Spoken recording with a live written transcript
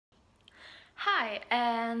Hi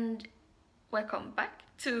and welcome back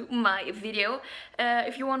to my video.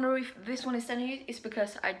 If you wonder if this one is new, it's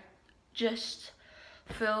because I just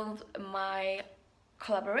filmed my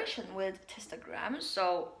collaboration with Testagram,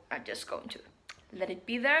 so I'm just going to let it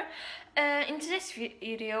be there. In today's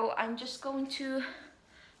video, I'm just going to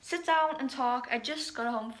sit down and talk. I just got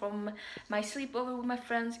home from my sleepover with my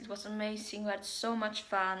friends. It was amazing. We had so much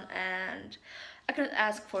fun, and I couldn't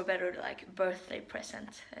ask for a better birthday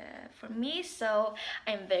present for me. So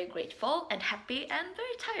I'm very grateful and happy and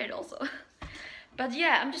very tired also. But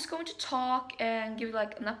yeah, I'm just going to talk and give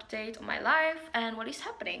an update on my life and what is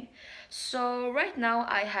happening. So right now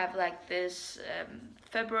I have this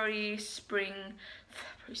February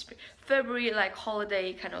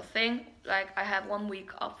holiday kind of thing. I have 1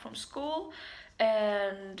 week off from school,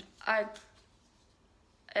 and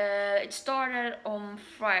it started on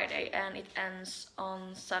Friday and it ends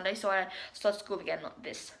on Sunday, so I start school again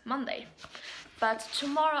this Monday. But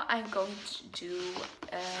tomorrow I'm going to do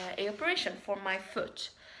a operation for my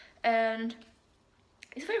foot, and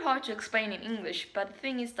it's very hard to explain in English, but the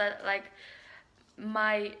thing is that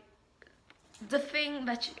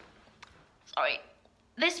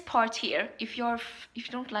this part here, if you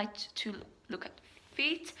don't like to look at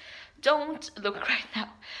feet, don't look right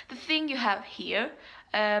now. The thing you have here,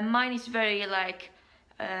 mine is very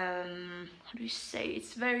how do you say,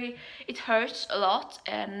 it hurts a lot,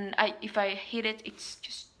 and if I hit it, it's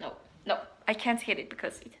just no, I can't hit it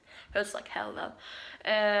because it hurts like hell now.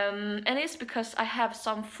 And it's because I have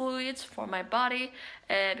some fluids for my body,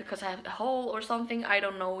 because I have a hole or something, I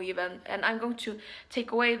don't know even, and I'm going to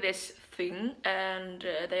take away this thing, and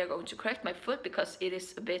they are going to correct my foot because it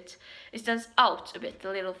stands out a bit, the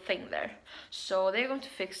little thing there. So they're going to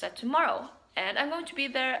fix that tomorrow, and I'm going to be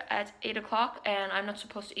there at 8 o'clock, and I'm not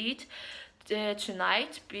supposed to eat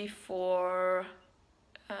tonight before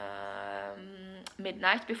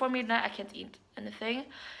midnight. Before midnight I can't eat anything,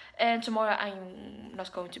 and tomorrow I'm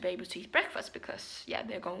not going to be able to eat breakfast because yeah,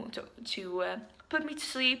 they're going to put me to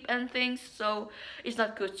sleep and things, so it's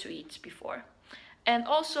not good to eat before. And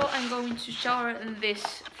also I'm going to shower in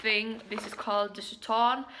this thing. This is called the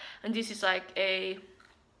Sutan, and this is like a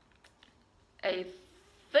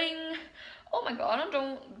thing. Oh my god, I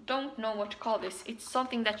don't know what to call this. It's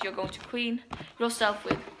something that you're going to clean yourself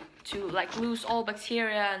with to lose all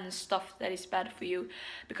bacteria and stuff that is bad for you,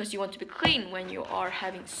 because you want to be clean when you are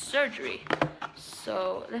having surgery.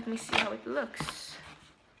 So let me see how it looks.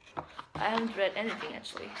 I haven't read anything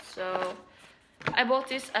actually. So I bought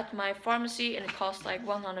this at my pharmacy and it cost like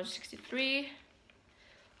 163.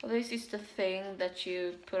 Well, this is the thing that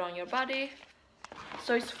you put on your body.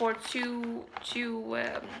 So it's for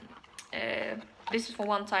this is for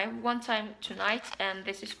one time tonight, and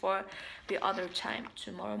this is for the other time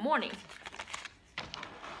tomorrow morning,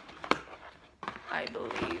 I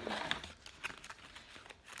believe.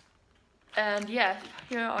 And yeah,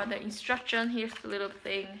 here are the instructions. Here's the little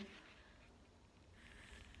thing.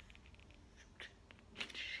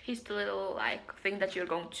 Here's the little thing that you're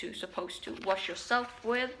supposed to wash yourself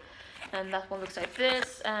with, and that one looks like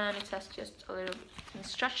this, and it has just a little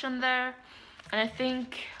instruction there. And I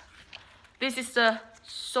think this is the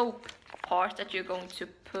soap part that you're going to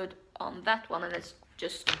put on that one, and it's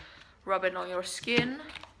just rub it on your skin.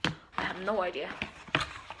 I have no idea.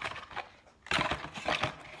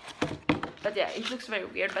 But yeah, it looks very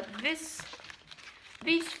weird. But these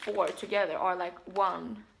four together are like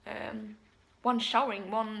one showering,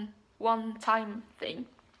 one time thing.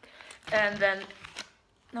 And then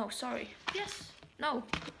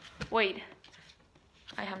wait,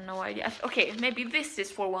 I have no idea. Okay, maybe this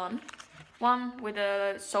is for one with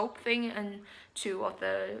a soap thing and two of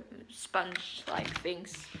the sponge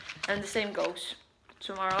things, and the same goes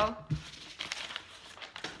tomorrow.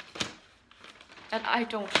 And I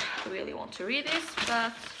don't really want to read this,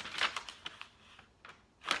 but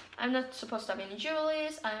I'm not supposed to have any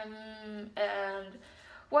jewelries. And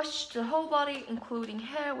wash the whole body, including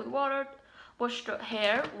hair, with water. Wash the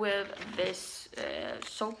hair with this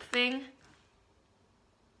soap thing.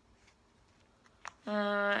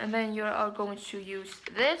 And then you are going to use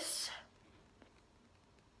this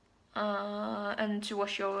and to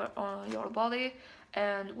wash your body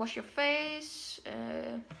and wash your face.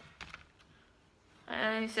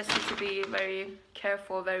 And it says to be very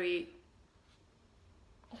careful, oh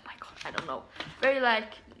my god, I don't know, very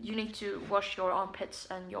you need to wash your armpits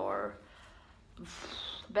and your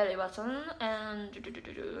belly button and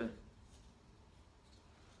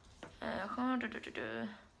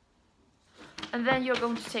and then you're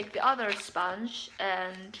going to take the other sponge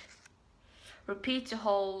and repeat the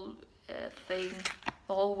whole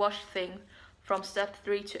wash thing from step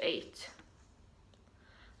 3 to 8.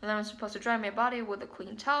 And then I'm supposed to dry my body with a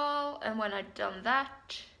clean towel, and when I've done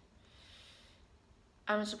that,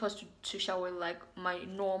 I'm supposed to shower like my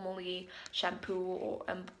normally shampoo or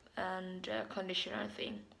and conditioner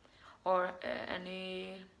thing, or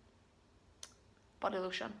any body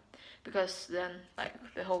lotion, because then like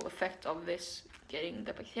the whole effect of this getting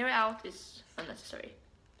the bacteria out is unnecessary.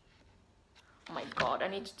 Oh my god, I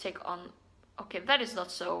need to take on. Okay, that is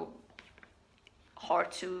not so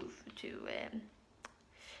hard to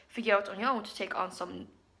figure out on your own, to take on some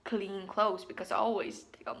clean clothes, because I always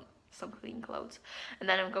take on some clean clothes. And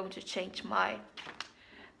then I'm going to change my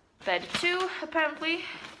bed too, apparently.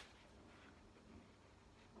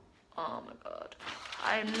 Oh my god,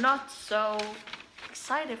 I'm not so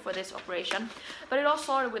excited for this operation, but it all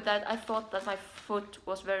started with that I thought that my foot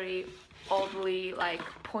was very oddly like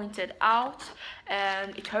pointed out,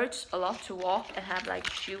 and it hurts a lot to walk and have like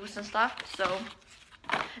shoes and stuff, so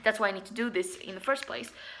that's why I need to do this in the first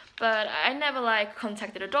place. But I never like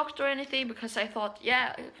contacted a doctor or anything, because I thought,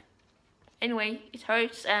 yeah, anyway, it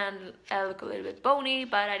hurts and I look a little bit bony,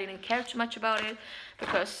 but I didn't care too much about it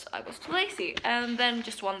because I was too lazy. And then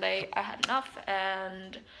just one day I had enough,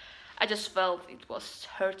 and I just felt it was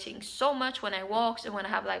hurting so much when I walked, and when I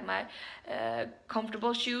have like my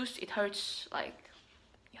comfortable shoes, it hurts like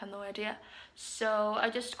you have no idea. So I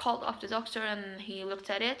just called up the doctor, and he looked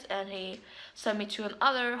at it and he sent me to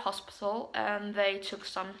another hospital, and they took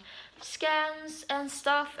some scans and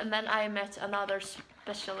stuff, and then I met another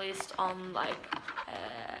specialist on like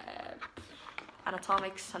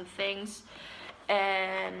anatomics and things.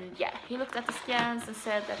 And yeah, he looked at the scans and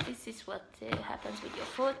said that this is what happens with your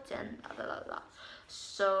foot and blah blah blah.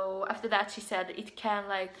 So after that he said it can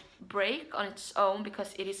like break on its own,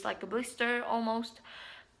 because it is like a blister almost,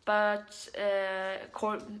 but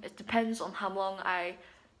it depends on how long I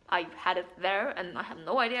had it there, and I have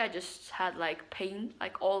no idea. I just had like pain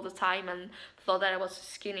like all the time and thought that I was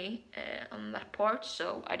skinny on that part,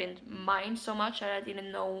 so I didn't mind so much, and I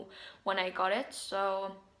didn't know when I got it.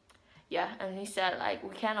 So yeah, and he said like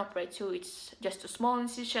we can operate too, it's just a small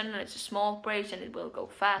incision and it's a small operation, it will go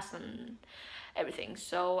fast and everything.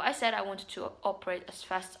 So I said I wanted to operate as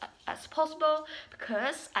fast as possible,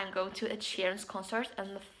 because I'm going to Ed Sheeran's concert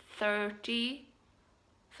on the 30th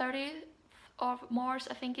of March,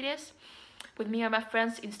 I think it is, with me and my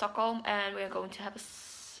friends in Stockholm, and we're going to have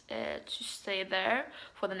to stay there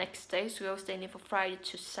for the next day. So we're staying here for Friday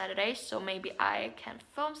to Saturday, so maybe I can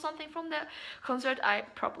film something from the concert. I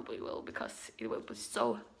probably will, because it will be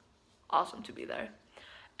so awesome to be there.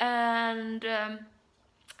 And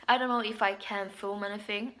I don't know if I can film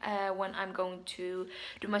anything when I'm going to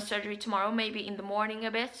do my surgery tomorrow, maybe in the morning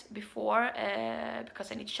a bit before,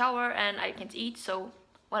 because I need to shower and I can't eat, so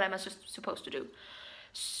what am I supposed to do?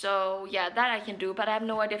 So yeah, that I can do, but I have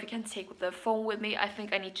no idea if I can take the phone with me. I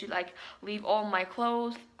think I need to like leave all my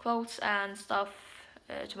clothes and stuff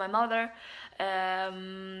to my mother.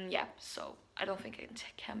 Yeah, so I don't think I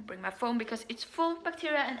can bring my phone, because it's full of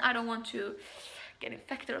bacteria and I don't want to get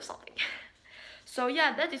infected or something. So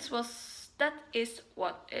yeah, that is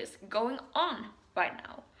what is going on right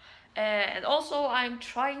now. And also I'm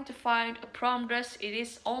trying to find a prom dress. It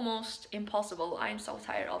is almost impossible. I'm so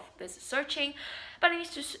tired of this searching, but I need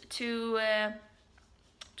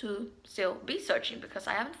to still be searching, because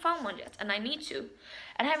I haven't found one yet, and I need to.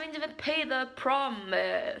 And I haven't even paid the prom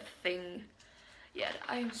thing yet.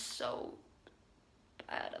 I'm so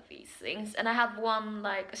bad at these things, and I have one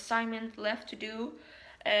like assignment left to do.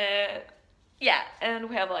 Yeah, and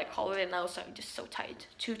we have like holiday now, so I'm just so tired,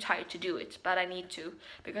 too tired to do it, but I need to,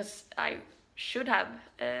 because I should have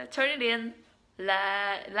turned it in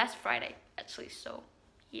last Friday actually. So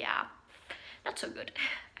yeah, not so good,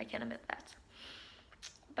 I can admit that.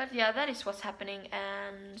 But yeah, that is what's happening,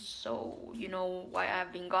 and so you know why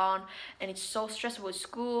I've been gone, and it's so stressful with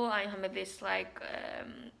school. I have this like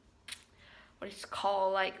what it's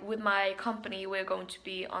called, like with my company we're going to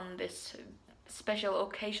be on this special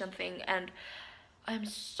occasion thing, and I'm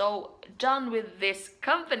so done with this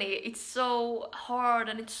company. It's so hard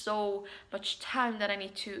and it's so much time that I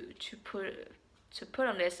need to put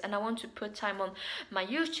on this, and I want to put time on my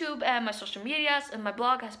YouTube and my social medias, and my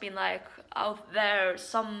blog has been like out there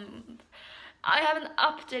I haven't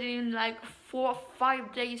updated in like 4 or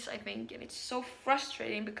 5 days I think, and it's so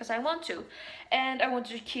frustrating because I want to, and I want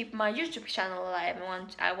to keep my YouTube channel alive.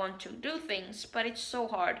 I want to do things, but it's so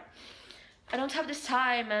hard. I don't have this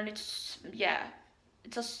time, and it's, yeah,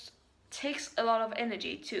 it just takes a lot of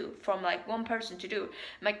energy too from like one person to do.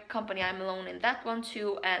 My company, I'm alone in that one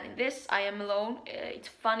too, and in this I am alone. It's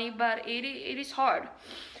funny, but it is hard.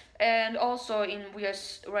 And also we are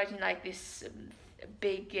writing like this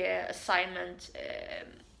big assignment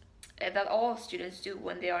that all students do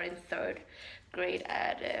when they are in third grade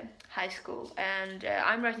at high school, and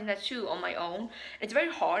I'm writing that too on my own. It's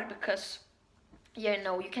very hard because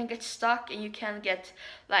you can get stuck, and you can get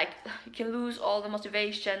like, you can lose all the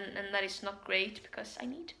motivation, and that is not great because I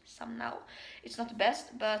need some now. It's not the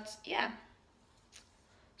best, but yeah.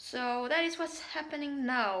 So that is what's happening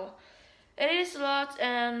now. It is a lot,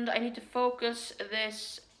 and I need to focus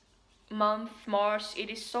this month, Mars. It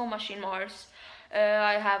is so much in Mars.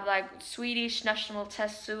 I have like Swedish national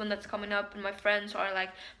test soon that's coming up, and my friends are like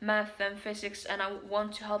math and physics, and I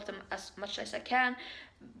want to help them as much as I can,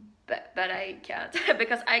 but I can't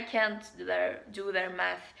because I can't do their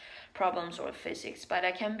math problems or physics, but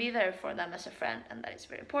I can be there for them as a friend, and that is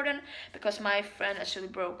very important because my friend actually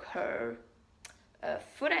broke her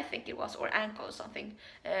foot, I think it was, or ankle or something.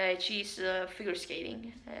 She's figure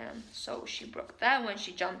skating, so she broke that when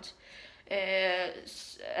she jumped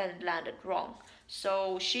and landed wrong.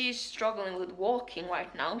 So she's struggling with walking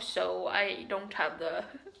right now, so I don't have the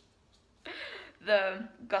the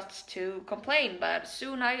guts to complain, but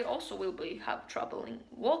soon I also will have trouble in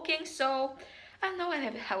walking, so I have no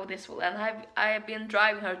idea how this will end. I have been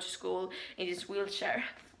driving her to school in this wheelchair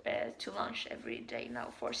to lunch every day now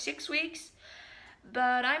for 6 weeks,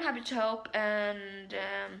 but I'm happy to help, and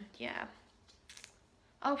yeah,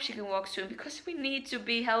 I hope she can walk soon because we need to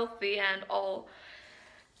be healthy and all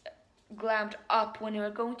glammed up when we're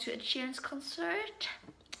going to a Sheeran's concert.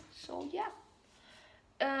 So yeah.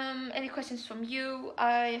 Any questions from you?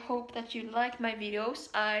 I hope that you like my videos.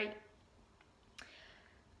 I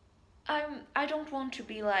don't want to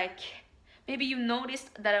be like, maybe you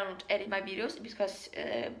noticed that I don't edit my videos because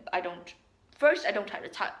I don't have the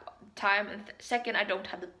time, and second, I don't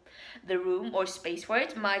have the room or space for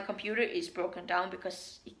it. My computer is broken down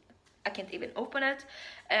because I can't even open it,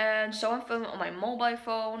 and so I'm filming on my mobile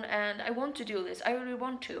phone, and I want to do this. I really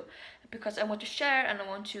want to, because I want to share, and I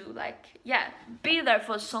want to, like, yeah, be there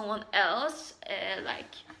for someone else,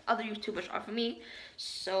 like other YouTubers are for me.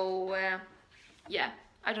 So yeah,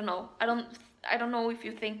 I don't know. I don't know if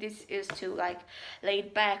you think this is too like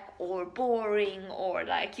laid back or boring, or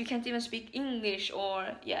like you can't even speak English,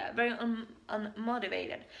 or yeah, very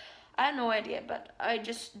unmotivated. I have no idea, but I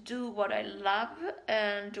just do what I love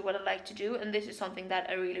and do what I like to do, and this is something that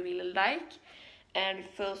I really, really like, and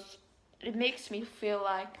it makes me feel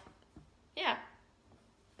like, yeah,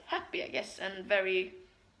 happy, I guess, and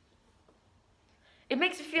it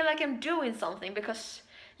makes me feel like I'm doing something, because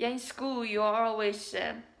yeah, in school you are always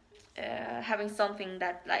having something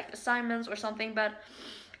that, like assignments or something, but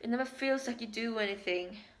it never feels like you do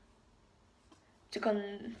anything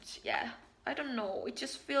yeah, I don't know, it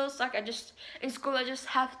just feels like in school I just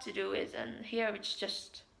have to do it, and here it's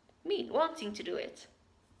just me wanting to do it.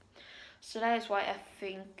 So that is why I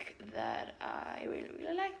think that I really,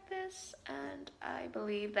 really like this, and I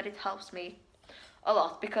believe that it helps me a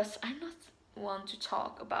lot, because I'm not one to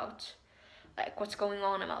talk about like what's going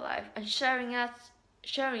on in my life, and sharing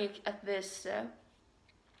it at this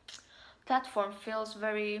platform feels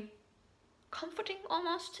very comforting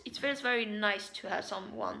almost. It feels very nice to have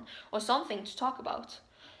someone or something to talk about.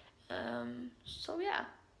 So yeah,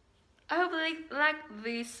 I hope you like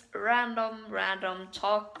this random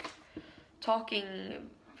talking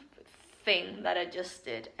thing that I just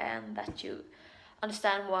did, and that you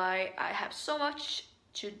understand why I have so much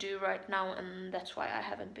to do right now, and that's why I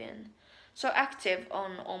haven't been so active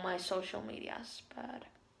on all my social medias, but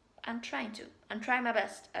I'm trying my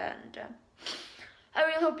best, and I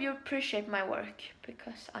really hope you appreciate my work,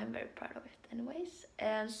 because I'm very proud of it anyways.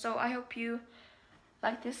 And so I hope you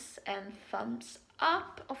like this, and thumbs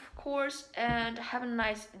up, of course, and have a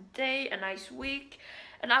nice day, a nice week,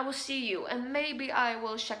 and I will see you, and maybe I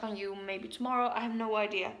will check on you maybe tomorrow. I have no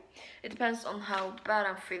idea. It depends on how bad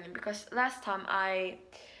I'm feeling, because last time I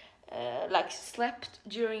like slept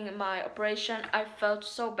during my operation, I felt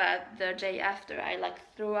so bad the day after. I like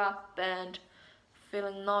threw up and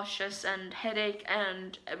feeling nauseous and headache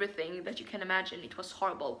and everything that you can imagine. It was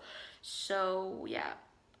horrible. So yeah,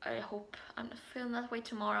 I hope I'm not feeling that way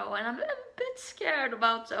tomorrow, and I'm a bit scared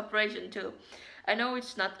about the operation too. I know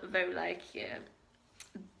it's not a very like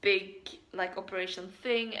big like operation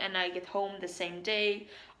thing, and I get home the same day.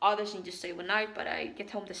 Others need to stay overnight, but I get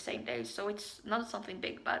home the same day, so it's not something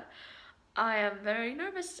big, but I am very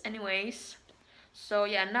nervous anyways. So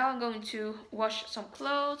yeah, now I'm going to wash some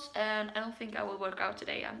clothes, and I don't think I will work out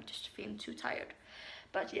today. I'm just feeling too tired.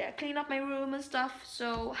 But yeah, clean up my room and stuff.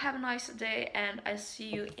 So have a nice day, and I'll see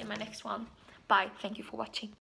you in my next one. Bye. Thank you for watching.